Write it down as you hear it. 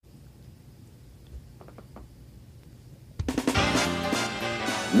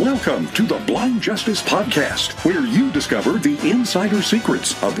Welcome to the Blind Justice Podcast, where you discover the insider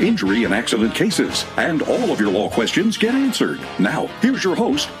secrets of injury and accident cases, and all of your law questions get answered. Now, here's your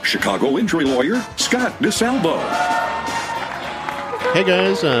host, Chicago injury lawyer, Scott DeSalvo. Hey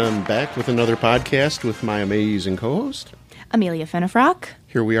guys, I'm back with another podcast with my amazing co-host, Amelia Finefrock.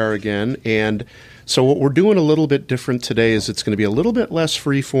 Here we are again, and so what we're doing a little bit different today is it's going to be a little bit less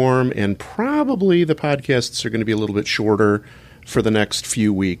freeform, and probably the podcasts are going to be a little bit shorter for the next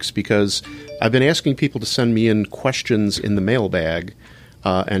few weeks, because I've been asking people to send me in questions in the mailbag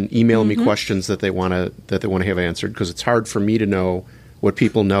and email me questions that they want to have answered, because it's hard for me to know what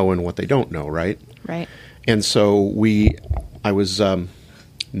people know and what they don't know, right? Right. And so I was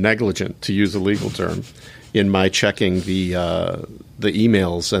negligent, to use a legal term, in my checking the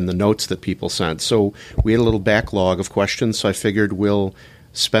emails and the notes that people sent. So we had a little backlog of questions, so I figured we'll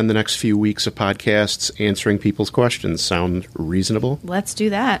spend the next few weeks of podcasts answering people's questions. Sound reasonable? Let's do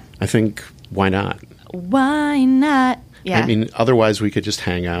that. I think, why not? Why not? Yeah. I mean, otherwise we could just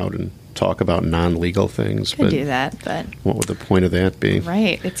hang out and talk about non-legal things. Could do that, but what would the point of that be?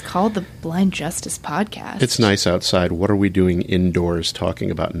 Right. It's called the Blind Justice Podcast. It's nice outside. What are we doing indoors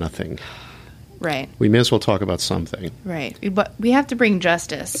talking about nothing? Right. We may as well talk about something. Right. But we have to bring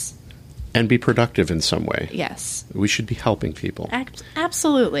justice. And be productive in some way. Yes. We should be helping people.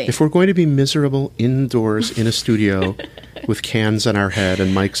 Absolutely. If we're going to be miserable indoors in a studio with cans on our head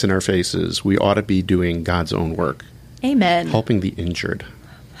and mics in our faces, we ought to be doing God's own work. Amen. Helping the injured.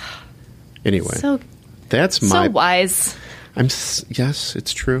 Anyway, that's so wise. Yes,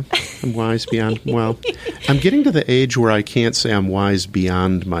 it's true. I'm wise beyond, well, I'm getting to the age where I can't say I'm wise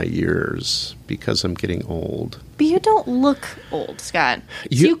beyond my years because I'm getting old. But you don't look old, Scott. So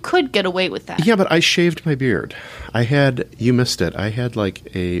you could get away with that. Yeah, but I shaved my beard. You missed it. I had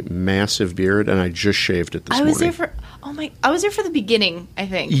like a massive beard, and I just shaved it this morning. I was there for the beginning, I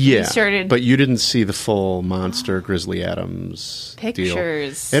think. Yeah, but you didn't see the full Monster Grizzly Adams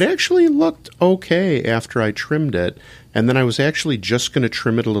pictures. Deal. It actually looked okay after I trimmed it, and then I was actually just going to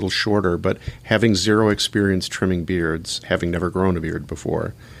trim it a little shorter, but having zero experience trimming beards, having never grown a beard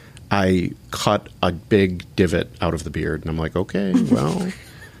before, I cut a big divot out of the beard, and I'm like, okay, well,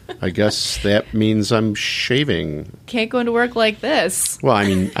 I guess that means I'm shaving. Can't go into work like this. Well, I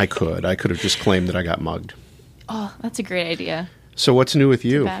mean, I could. I could have just claimed that I got mugged. Oh, that's a great idea. So what's new with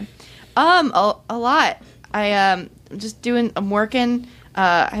you? A lot. I'm working.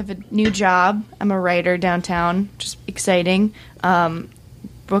 I have a new job. I'm a writer downtown. Just exciting.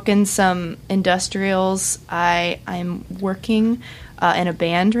 Booking some industrials. I'm working in a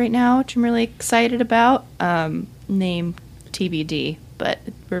band right now, which I'm really excited about. Name TBD, but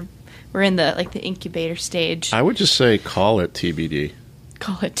we're in the incubator stage. I would just say call it TBD.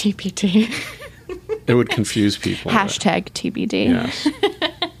 Call it TBD. It would confuse people. Hashtag TBD. Yes.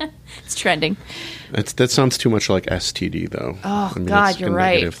 It's trending. That sounds too much like STD, though. Oh, God, you're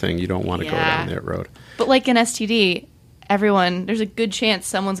right. Negative thing. You don't want to go down that road. But like an STD, there's a good chance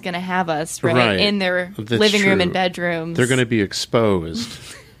someone's going to have us, right? In their living room and bedrooms. They're going to be exposed.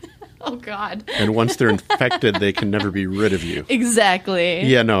 Oh, God. And once they're infected, they can never be rid of you. Exactly.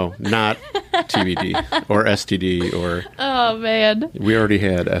 Yeah, no, not TBD or STD or... Oh, man. We already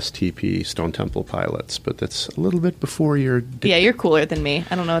had STP, Stone Temple Pilots, but that's a little bit before your... Yeah, you're cooler than me.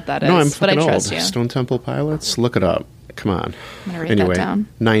 I don't know what that is. No, I'm but I fucking trust old. You. Stone Temple Pilots? Look it up. Come on. I'm going to write that down.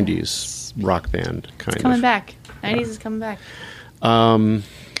 90s rock band, kind of. Coming back. 90s is coming back.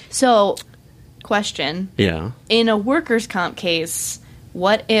 So, question. Yeah. In a workers' comp case...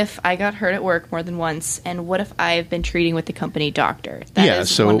 What if I got hurt at work more than once, and what if I've been treating with the company doctor? I'm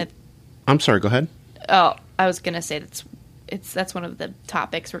sorry, go ahead. Oh, I was going to say that's one of the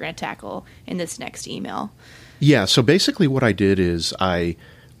topics we're going to tackle in this next email. Yeah, so basically what I did is I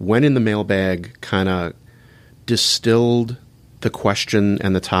went in the mailbag, kind of distilled the question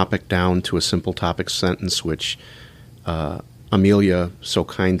and the topic down to a simple topic sentence, which Amelia so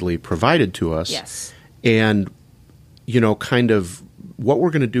kindly provided to us. Yes. And, kind of... What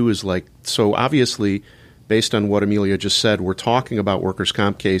we're going to do is so obviously, based on what Amelia just said, we're talking about workers'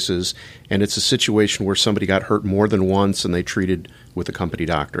 comp cases, and it's a situation where somebody got hurt more than once and they treated with a company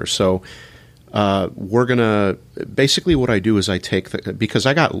doctor. So we're going to – basically what I do is I take – because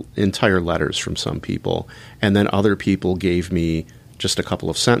I got entire letters from some people, and then other people gave me just a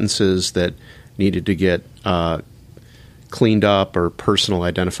couple of sentences that needed to get cleaned up or personal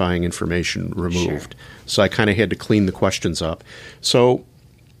identifying information removed. Sure. So I kind of had to clean the questions up. So,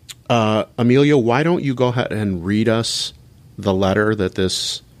 Amelia, why don't you go ahead and read us the letter that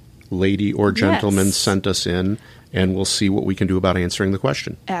this lady or gentleman sent us in, and we'll see what we can do about answering the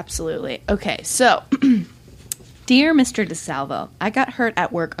question. Absolutely. Okay, so, Dear Mr. DeSalvo, I got hurt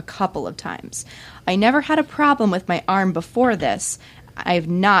at work a couple of times. I never had a problem with my arm before this. I have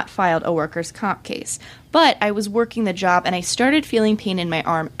not filed a workers' comp case, but I was working the job and I started feeling pain in my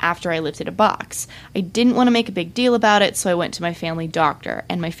arm after I lifted a box. I didn't want to make a big deal about it, so I went to my family doctor,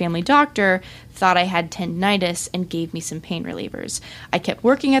 and my family doctor thought I had tendinitis and gave me some pain relievers. I kept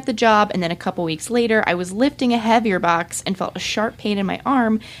working at the job, and then a couple weeks later, I was lifting a heavier box and felt a sharp pain in my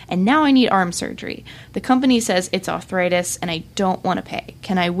arm, and now I need arm surgery. The company says it's arthritis, and I don't want to pay.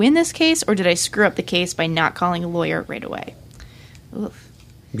 Can I win this case, or did I screw up the case by not calling a lawyer right away? Oof.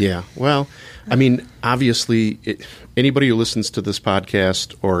 Yeah, well, I mean, obviously, anybody who listens to this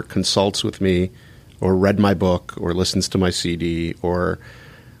podcast or consults with me or read my book or listens to my CD or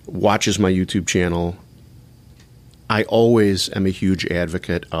watches my YouTube channel, I always am a huge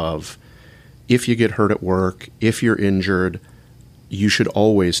advocate of, if you get hurt at work, if you're injured, you should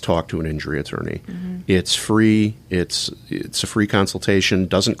always talk to an injury attorney. Mm-hmm. It's free. It's a free consultation.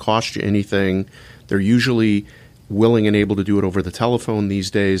 Doesn't cost you anything. They're usually willing and able to do it over the telephone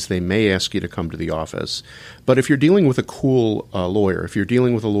these days. They may ask you to come to the office. But if you're dealing with a cool lawyer, if you're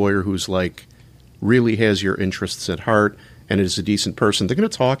dealing with a lawyer who's like really has your interests at heart and is a decent person, they're going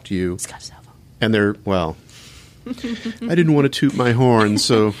to talk to you. And they're, well, I didn't want to toot my horn,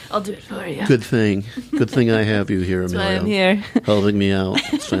 so I'll do it for you. Good thing. Good thing I have you here, That's Amelia. why I'm here. Helping me out.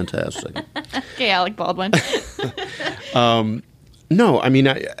 It's fantastic. Okay, Alec Baldwin. No, I mean,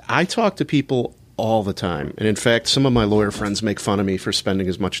 I talk to people all the time. And in fact, some of my lawyer friends make fun of me for spending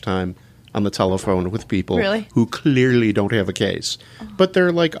as much time on the telephone with people who clearly don't have a case. But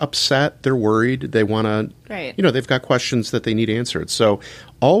they're like upset, they're worried, they want to, they've got questions that they need answered. So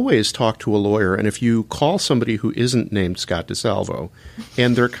always talk to a lawyer. And if you call somebody who isn't named Scott DeSalvo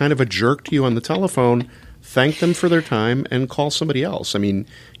and they're kind of a jerk to you on the telephone, thank them for their time and call somebody else. I mean,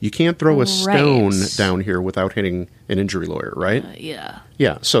 you can't throw a stone down here without hitting an injury lawyer, right? Yeah.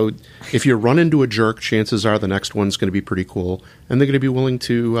 Yeah. So if you run into a jerk, chances are the next one's going to be pretty cool, and they're going to be willing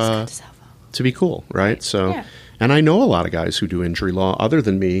to be cool, right? So, and I know a lot of guys who do injury law other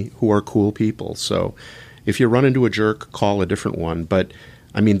than me who are cool people. So if you run into a jerk, call a different one. But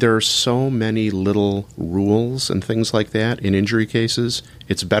I mean, there are so many little rules and things like that in injury cases.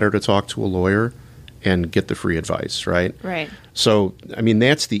 It's better to talk to a lawyer and get the free advice, right? Right. So, I mean,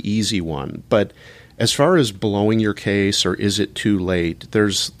 that's the easy one. But as far as blowing your case or is it too late,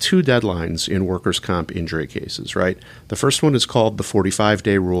 there's two deadlines in workers' comp injury cases, right? The first one is called the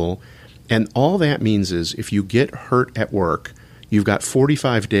 45-day rule. And all that means is if you get hurt at work, you've got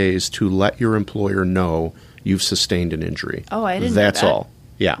 45 days to let your employer know you've sustained an injury. Oh, I didn't That's know that. all.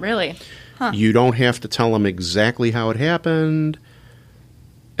 Yeah. Really? Huh. You don't have to tell them exactly how it happened.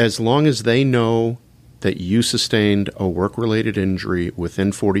 As long as they know that you sustained a work-related injury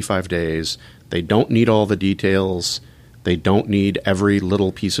within 45 days, they don't need all the details. They don't need every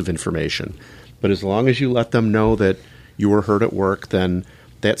little piece of information. But as long as you let them know that you were hurt at work, then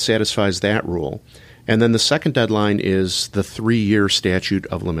that satisfies that rule. And then the second deadline is the 3-year statute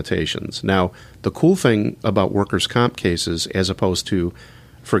of limitations. Now, the cool thing about workers' comp cases, as opposed to,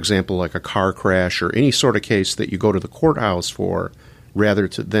 for example, like a car crash or any sort of case that you go to the courthouse for, rather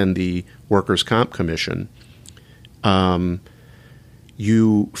than the Workers' Comp Commission,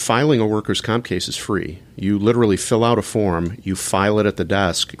 you filing a workers' comp case is free. You literally fill out a form, you file it at the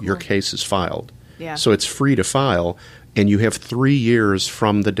desk, your case is filed. Yeah. So it's free to file, and you have 3 years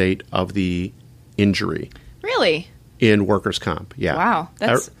from the date of the injury. Really? In workers' comp, yeah. Wow.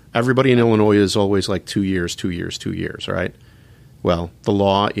 Everybody in Illinois is always like 2 years, 2 years, 2 years, right? Well, the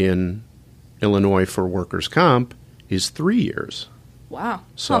law in Illinois for workers' comp is 3 years. Wow.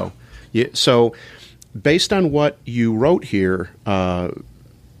 So, so based on what you wrote here, the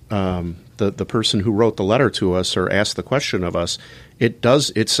person who wrote the letter to us or asked the question of us,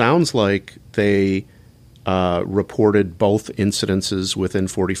 it sounds like they reported both incidences within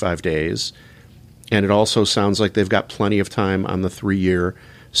 45 days, and it also sounds like they've got plenty of time on the 3-year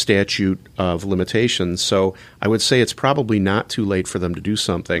statute of limitations. So I would say it's probably not too late for them to do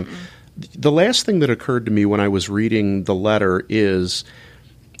something. Mm-hmm. The last thing that occurred to me when I was reading the letter is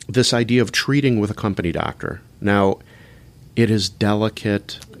this idea of treating with a company doctor. Now, it is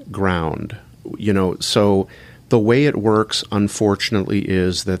delicate ground, so the way it works, unfortunately,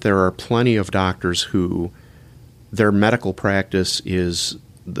 is that there are plenty of doctors who their medical practice is,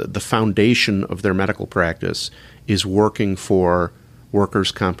 the foundation of their medical practice is working for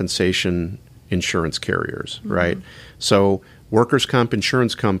workers' compensation insurance carriers, mm-hmm. right? So workers' comp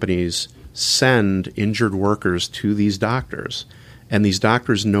insurance companies send injured workers to these doctors, and these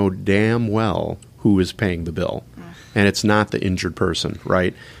doctors know damn well who is paying the bill. And it's not the injured person,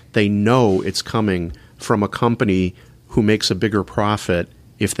 right? They know it's coming from a company who makes a bigger profit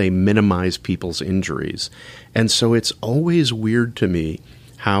if they minimize people's injuries. And so it's always weird to me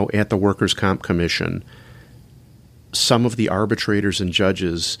how at the Workers' Comp Commission, some of the arbitrators and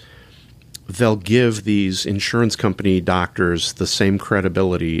judges, they'll give these insurance company doctors the same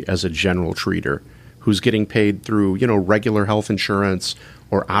credibility as a general treater who's getting paid through, regular health insurance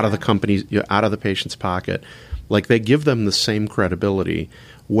or out of the company, out of the patient's pocket. Like, they give them the same credibility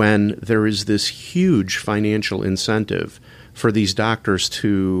when there is this huge financial incentive for these doctors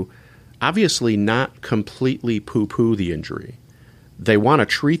to obviously not completely poo-poo the injury. They want to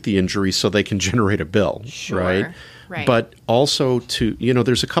treat the injury so they can generate a bill, right? Right. But also to,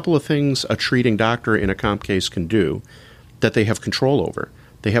 there's a couple of things a treating doctor in a comp case can do that they have control over.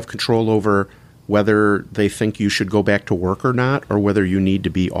 They have control over whether they think you should go back to work or not, or whether you need to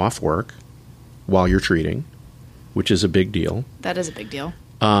be off work while you're treating, which is a big deal. That is a big deal.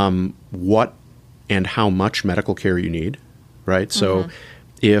 What and how much medical care you need, right? So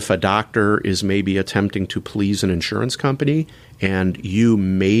if a doctor is maybe attempting to please an insurance company and you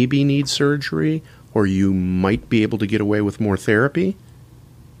maybe need surgery or you might be able to get away with more therapy,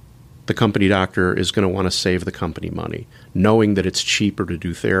 the company doctor is going to want to save the company money, knowing that it's cheaper to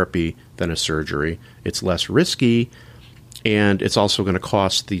do therapy than a surgery. It's less risky, and it's also going to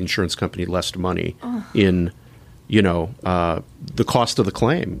cost the insurance company less money in, the cost of the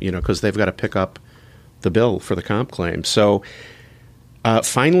claim, because they've got to pick up the bill for the comp claim. So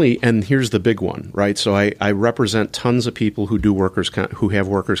finally, and here's the big one, right? So I represent tons of people who do who have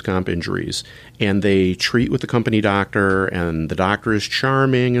workers' comp injuries, and they treat with the company doctor, and the doctor is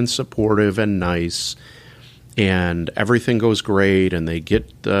charming and supportive and nice, and everything goes great, and they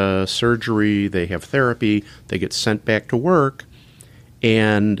get surgery, they have therapy, they get sent back to work,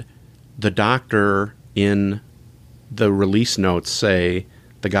 and the doctor in the release notes say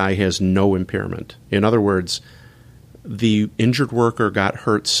the guy has no impairment. In other words, the injured worker got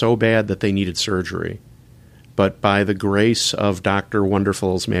hurt so bad that they needed surgery. But by the grace of Dr.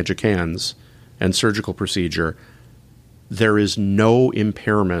 Wonderful's magic hands and surgical procedure, there is no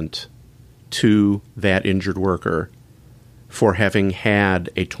impairment to that injured worker for having had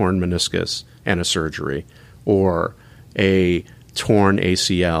a torn meniscus and a surgery, or a torn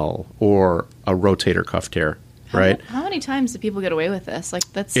ACL, or a rotator cuff tear. Right? How many times do people get away with this? Like,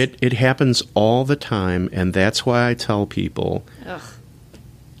 that's it happens all the time, and that's why I tell people,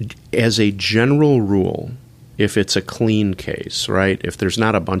 as a general rule, if it's a clean case, right, if there's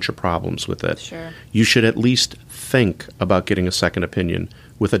not a bunch of problems with it, you should at least think about getting a second opinion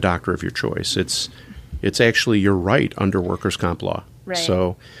with a doctor of your choice. It's actually your right under workers' comp law. Right.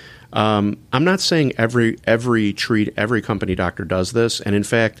 So I'm not saying every company doctor does this, and in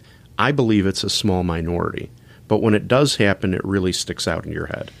fact, I believe it's a small minority. But when it does happen, it really sticks out in your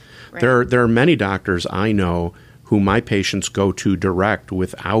head. Right. There are many doctors I know who my patients go to direct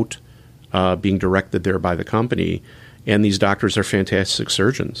without being directed there by the company. And these doctors are fantastic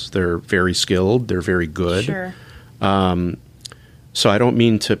surgeons. They're very skilled. They're very good. Sure. So I don't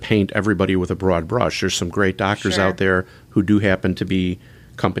mean to paint everybody with a broad brush. There's some great doctors out there who do happen to be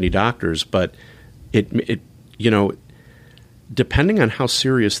company doctors. But it depending on how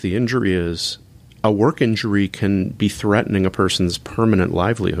serious the injury is, a work injury can be threatening a person's permanent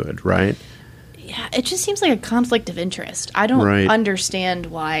livelihood, right? Yeah, it just seems like a conflict of interest. I don't understand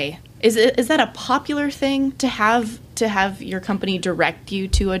why. Is that a popular thing to have your company direct you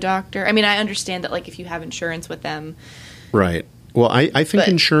to a doctor? I mean, I understand that, like, if you have insurance with them. Right. Well, I think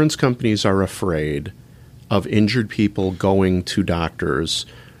insurance companies are afraid of injured people going to doctors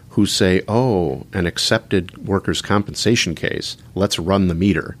who say, oh, an accepted workers' compensation case, let's run the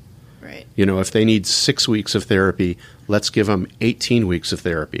meter. Right. If they need 6 weeks of therapy, let's give them 18 weeks of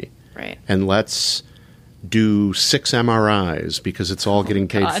therapy. Right. And let's do 6 MRIs because it's all getting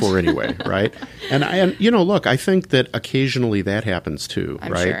paid for anyway, right? And look, I think that occasionally that happens too,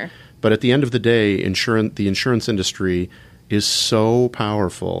 I'm right? Sure. But at the end of the day, the insurance industry is so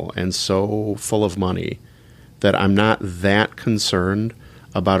powerful and so full of money that I'm not that concerned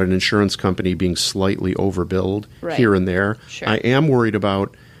about an insurance company being slightly overbilled here and there. Sure. I am worried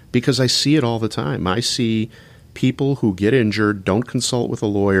about, because I see it all the time. I see people who get injured, don't consult with a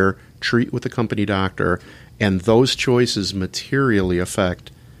lawyer, treat with a company doctor, and those choices materially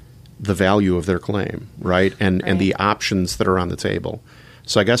affect the value of their claim, right? And the options that are on the table.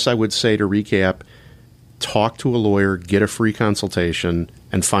 So I guess I would say, to recap, talk to a lawyer, get a free consultation,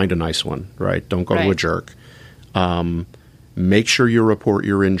 and find a nice one, right? Don't go to a jerk. Make sure you report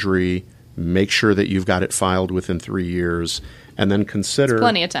your injury. Make sure that you've got it filed within 3 years. And then consider... It's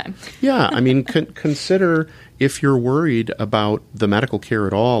plenty of time. Yeah, I mean, consider if you're worried about the medical care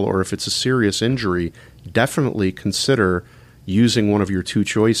at all, or if it's a serious injury, definitely consider using one of your two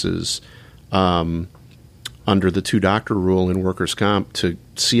choices under the two-doctor rule in workers' comp to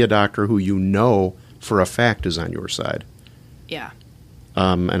see a doctor who you know for a fact is on your side. Yeah.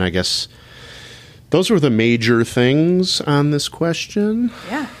 And I guess those were the major things on this question.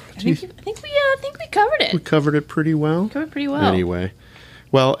 Yeah. I think we covered it. We covered it pretty well. Anyway.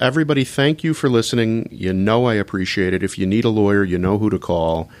 Well, everybody, thank you for listening. You know I appreciate it. If you need a lawyer, you know who to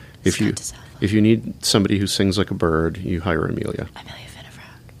call. If you need somebody who sings like a bird, you hire Amelia. Amelia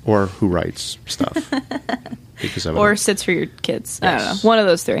Finefrock. Or who writes stuff. Or sits for your kids. Yes. I don't know. One of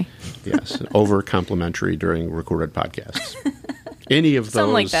those three. Yes. Over complimentary during recorded podcasts. Any of those.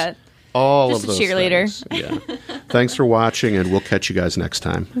 Something like that. All Just of those. A cheerleader. Things. Yeah. Thanks for watching, and we'll catch you guys next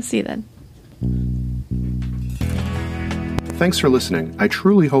time. We'll see you then. Thanks for listening. I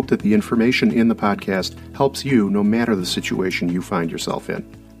truly hope that the information in the podcast helps you no matter the situation you find yourself in.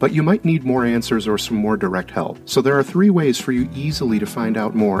 But you might need more answers or some more direct help. So there are 3 ways for you easily to find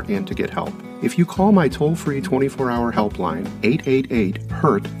out more and to get help. If you call my toll-free 24-hour helpline,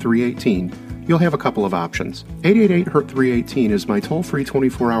 888-HURT-318, you'll have a couple of options. 888-HURT-318 is my toll-free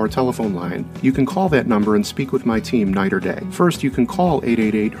 24-hour telephone line. You can call that number and speak with my team night or day. First, you can call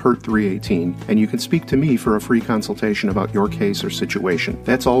 888-HURT-318, and you can speak to me for a free consultation about your case or situation.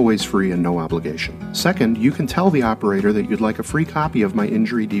 That's always free and no obligation. Second, you can tell the operator that you'd like a free copy of my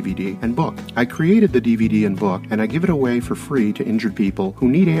injury DVD and book. I created the DVD and book, and I give it away for free to injured people who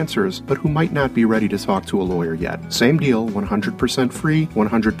need answers, but who might not be ready to talk to a lawyer yet. Same deal, 100% free,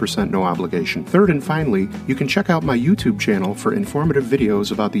 100% no obligation. Third and finally, you can check out my YouTube channel for informative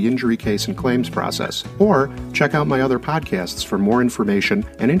videos about the injury case and claims process, or check out my other podcasts for more information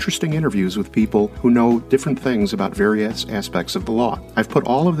and interesting interviews with people who know different things about various aspects of the law. I've put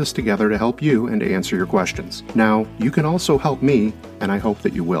all of this together to help you and to answer your questions. Now, you can also help me, and I hope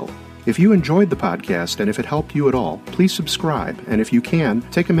that you will. If you enjoyed the podcast and if it helped you at all, please subscribe, and if you can,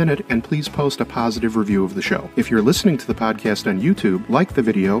 take a minute and please post a positive review of the show. If you're listening to the podcast on YouTube, like the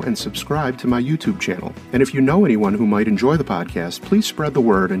video and subscribe to my YouTube channel. And if you know anyone who might enjoy the podcast, please spread the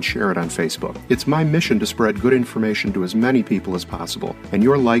word and share it on Facebook. It's my mission to spread good information to as many people as possible, and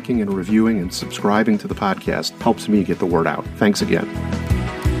your liking and reviewing and subscribing to the podcast helps me get the word out. Thanks again.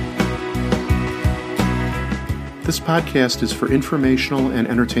 This podcast is for informational and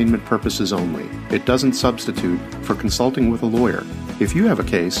entertainment purposes only. It doesn't substitute for consulting with a lawyer. If you have a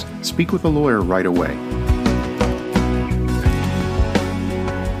case, speak with a lawyer right away.